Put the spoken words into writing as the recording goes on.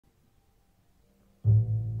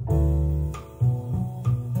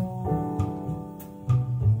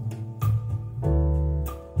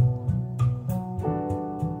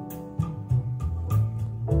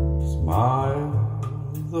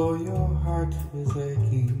is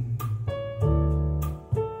aching.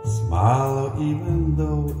 Smile even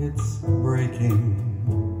though it's breaking.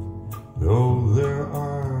 Though there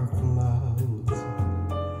are clouds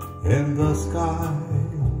in the sky,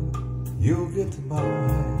 you'll get by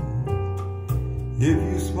if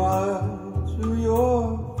you smile through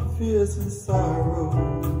your fears and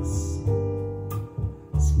sorrows.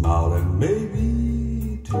 Smile and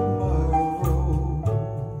maybe tomorrow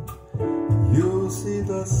you'll see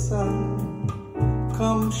the sun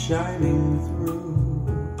come shining through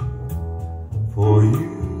for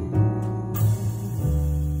you.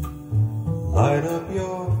 Light up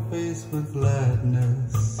your face with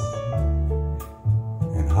gladness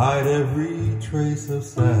and hide every trace of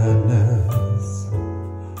sadness.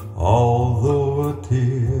 Although a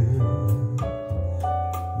tear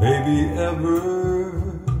may be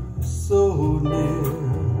ever so near,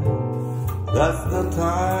 that's the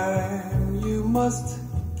time you must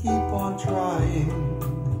keep on trying.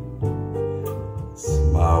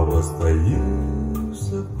 Smile, what's the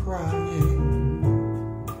use of crying?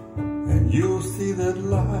 And you'll see that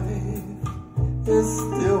life is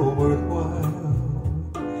still worthwhile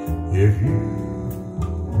if you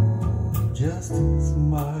just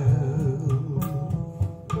smile.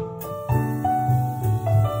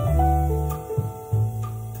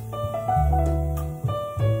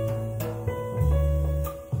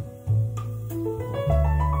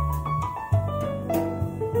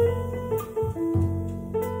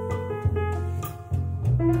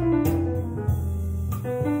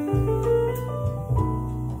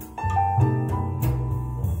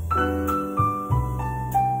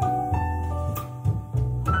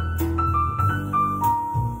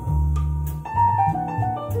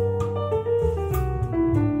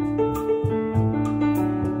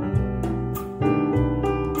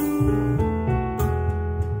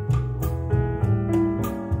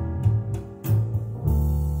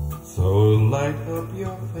 So light up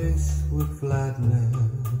your face with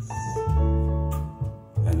gladness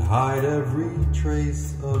and hide every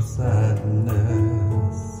trace of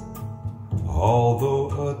sadness. Although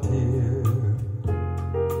a tear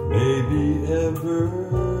may be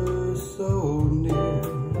ever so near,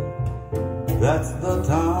 that's the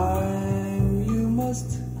time you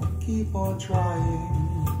must keep on trying.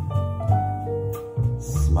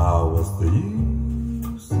 Smile, what's the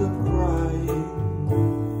use of crying?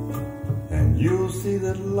 And you'll see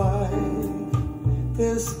that life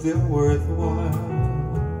is still worthwhile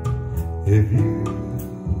if you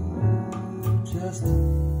just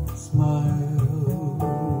smile.